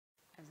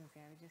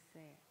Okay, I would just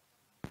say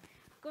it.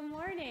 Good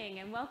morning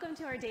and welcome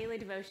to our daily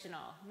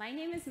devotional. My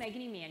name is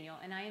Megan Emanuel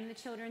and I am the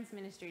Children's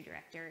Ministry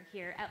Director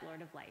here at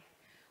Lord of Life.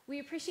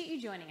 We appreciate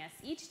you joining us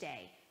each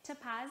day to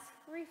pause,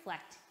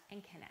 reflect,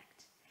 and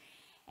connect.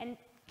 And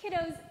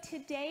kiddos,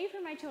 today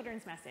for my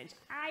children's message,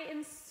 I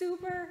am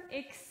super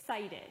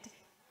excited.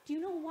 Do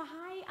you know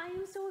why I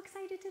am so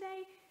excited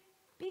today?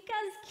 Because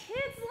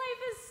Kids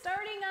Life is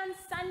starting on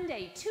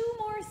Sunday. 2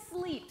 more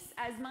sleeps,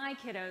 as my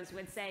kiddos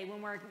would say when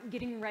we're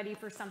getting ready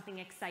for something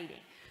exciting.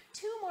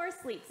 2 more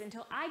sleeps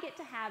until I get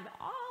to have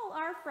all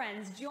our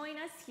friends join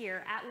us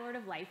here at Lord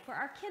of Life for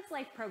our Kids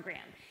Life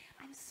program.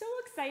 I'm so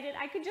excited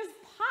I could just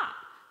pop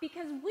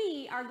because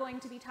we are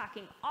going to be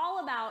talking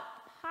all about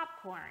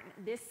popcorn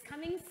this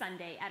coming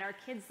Sunday at our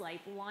Kids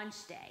Life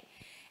launch day.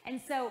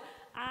 And so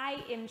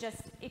I am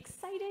just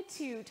excited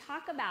to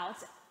talk about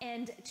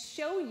and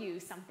show you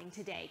something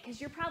today because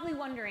you're probably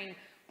wondering,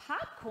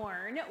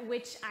 popcorn,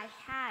 which I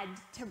had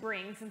to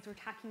bring since we're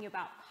talking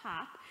about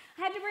pop.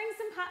 I had to bring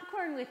some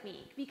popcorn with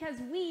me because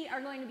we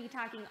are going to be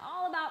talking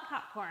all about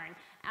popcorn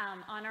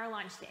on our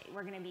launch day.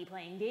 We're going to be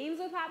playing games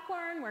with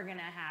popcorn. We're going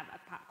to have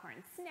a popcorn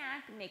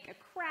snack, make a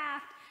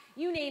craft,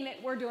 you name it,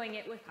 we're doing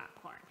it with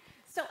popcorn.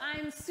 So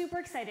I'm super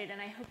excited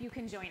and I hope you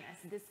can join us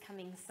this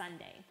coming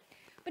Sunday.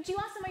 But you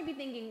also might be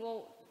thinking,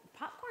 well,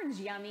 popcorn's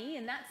yummy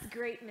and that's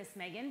great, Miss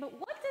Megan, but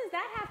what does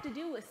that have to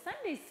do with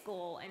Sunday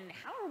school and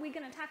how are we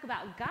going to talk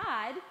about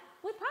God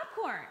with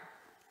popcorn?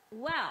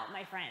 Well,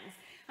 my friends,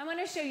 I'm going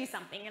to show you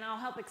something and I'll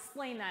help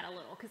explain that a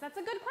little because that's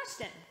a good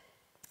question.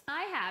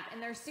 I have,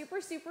 and they're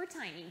super, super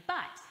tiny,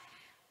 but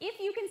if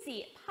you can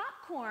see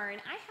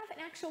popcorn, I have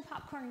an actual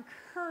popcorn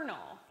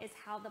kernel is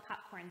how the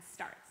popcorn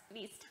starts.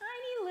 These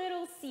tiny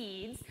little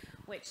seeds,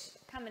 which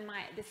come in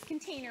this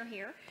container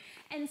here.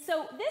 And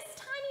so this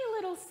tiny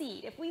little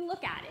seed, if we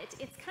look at it,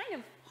 it's kind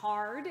of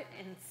hard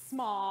and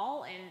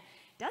small and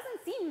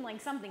doesn't seem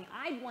like something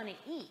I'd want to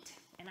eat.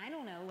 And I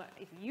don't know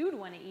if you'd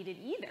want to eat it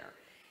either.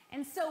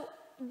 And so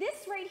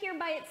this right here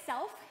by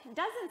itself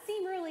doesn't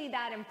seem really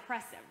that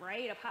impressive,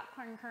 right? A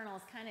popcorn kernel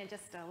is kind of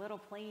just a little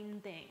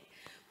plain thing.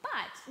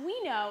 But we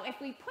know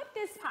if we put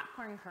this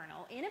popcorn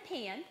kernel in a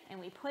pan and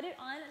we put it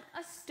on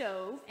a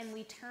stove and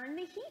we turn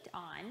the heat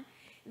on,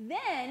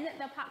 then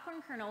the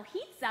popcorn kernel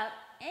heats up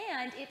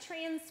and it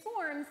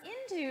transforms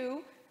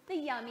into the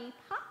yummy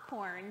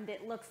popcorn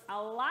that looks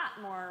a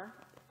lot more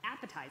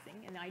appetizing,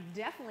 and I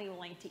definitely would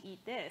like to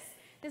eat this.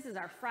 This is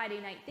our Friday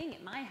night thing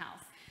at my house.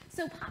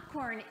 So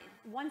popcorn,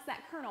 once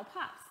that kernel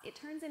pops, it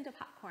turns into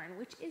popcorn,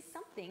 which is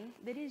something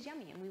that is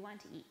yummy and we want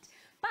to eat.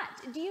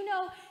 But do you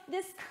know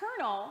this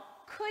kernel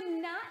could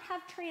not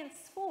have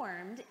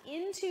transformed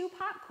into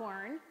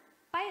popcorn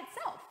by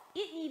itself?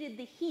 It needed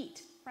the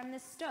heat from the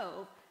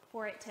stove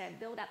for it to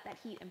build up that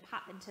heat and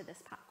pop into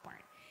this popcorn.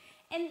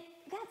 And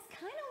that's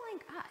kind of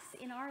like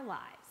us in our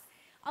lives.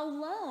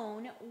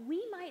 Alone,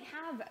 we might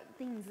have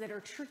things that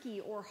are tricky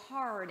or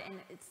hard, and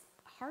it's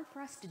hard for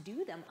us to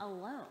do them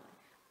alone.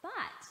 But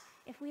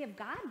if we have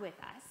God with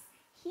us,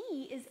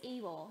 He is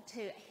able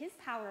to, His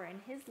power and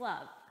His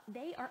love,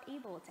 they are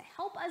able to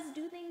help us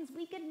do things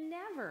we could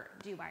never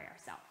do by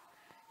ourselves.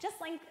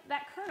 Just like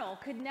that kernel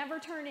could never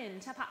turn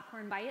into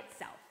popcorn by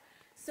itself.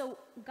 So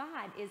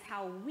God is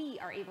how we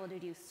are able to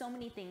do so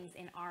many things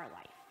in our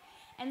life.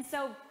 And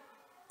so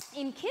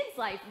in Kids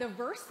Life, the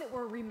verse that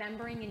we're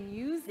remembering and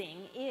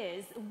using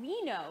is, we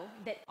know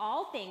that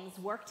all things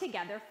work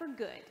together for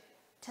good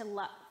to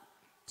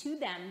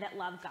them that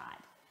love God,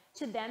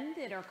 to them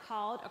that are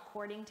called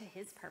according to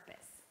His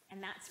purpose.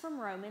 And that's from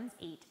Romans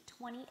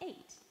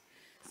 8:28.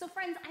 So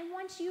friends, I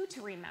want you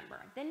to remember,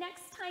 the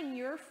next time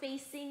you're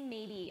facing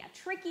maybe a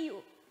tricky,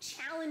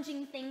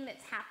 challenging thing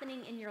that's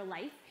happening in your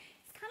life,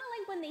 it's kind of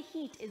like when the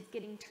heat is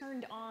getting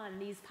turned on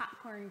these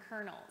popcorn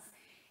kernels.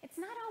 It's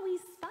not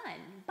always fun,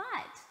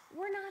 but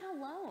we're not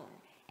alone.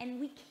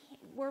 And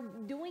we're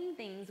doing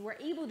things, we're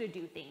able to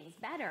do things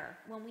better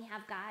when we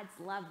have God's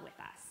love with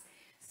us.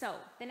 So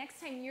the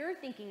next time you're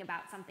thinking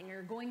about something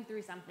or going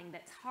through something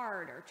that's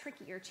hard or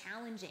tricky or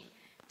challenging,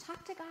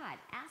 talk to God,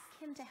 ask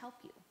Him to help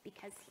you,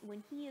 because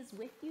when He is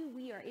with you,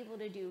 we are able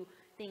to do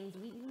things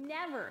we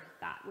never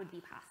thought would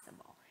be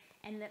possible.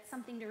 And that's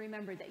something to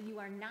remember, that you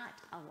are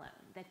not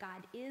alone, that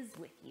God is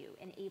with you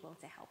and able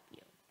to help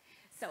you.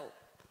 So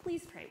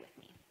please pray with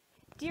me.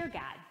 Dear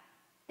God,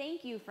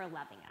 thank you for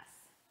loving us.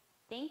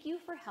 Thank you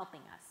for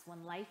helping us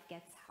when life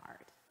gets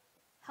hard.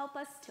 Help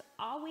us to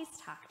always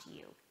talk to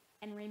you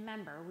and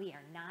remember we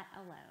are not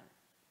alone.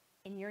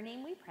 In your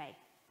name we pray,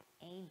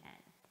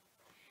 amen.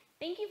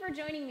 Thank you for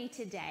joining me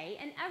today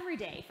and every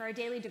day for our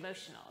daily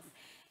devotionals.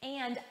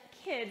 And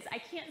kids, I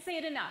can't say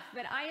it enough,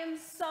 but I am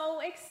so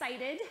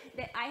excited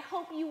that I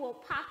hope you will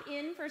pop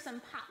in for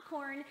some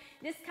popcorn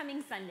this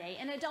coming Sunday,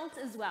 and adults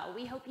as well.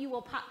 We hope you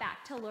will pop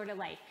back to Lord of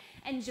Life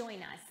and join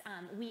us.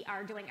 We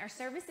are doing our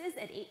services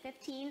at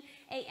 8:15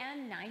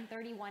 a.m.,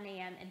 9:31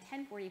 a.m., and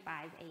 10:45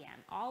 a.m.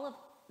 All of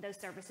those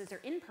services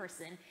are in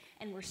person,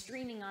 and we're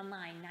streaming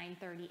online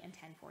 9:30 and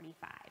 10:45.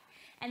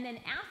 And then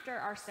after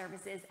our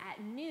services at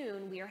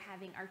noon, we are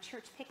having our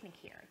church picnic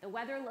here. The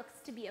weather looks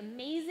to be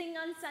amazing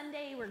on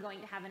Sunday. We're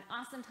going to have an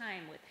awesome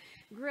time with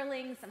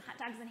grilling, some hot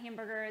dogs and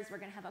hamburgers. We're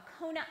going to have a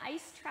Kona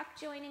ice truck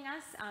joining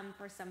us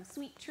for some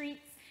sweet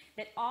treats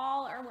that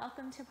all are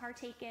welcome to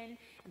partake in.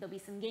 There'll be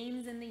some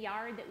games in the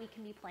yard that we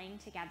can be playing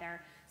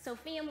together. So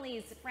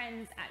families,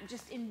 friends,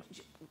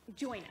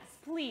 join us.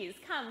 Please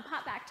come,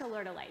 pop back to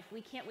Lord of Life.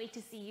 We can't wait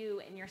to see you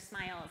and your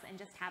smiles and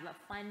just have a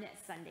fun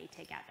Sunday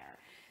together.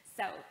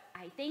 So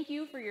I thank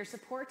you for your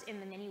support in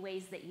the many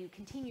ways that you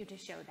continue to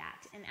show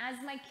that. And as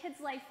my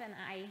Kids Life and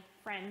I,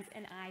 friends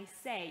and I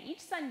say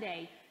each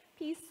Sunday,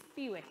 peace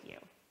be with you.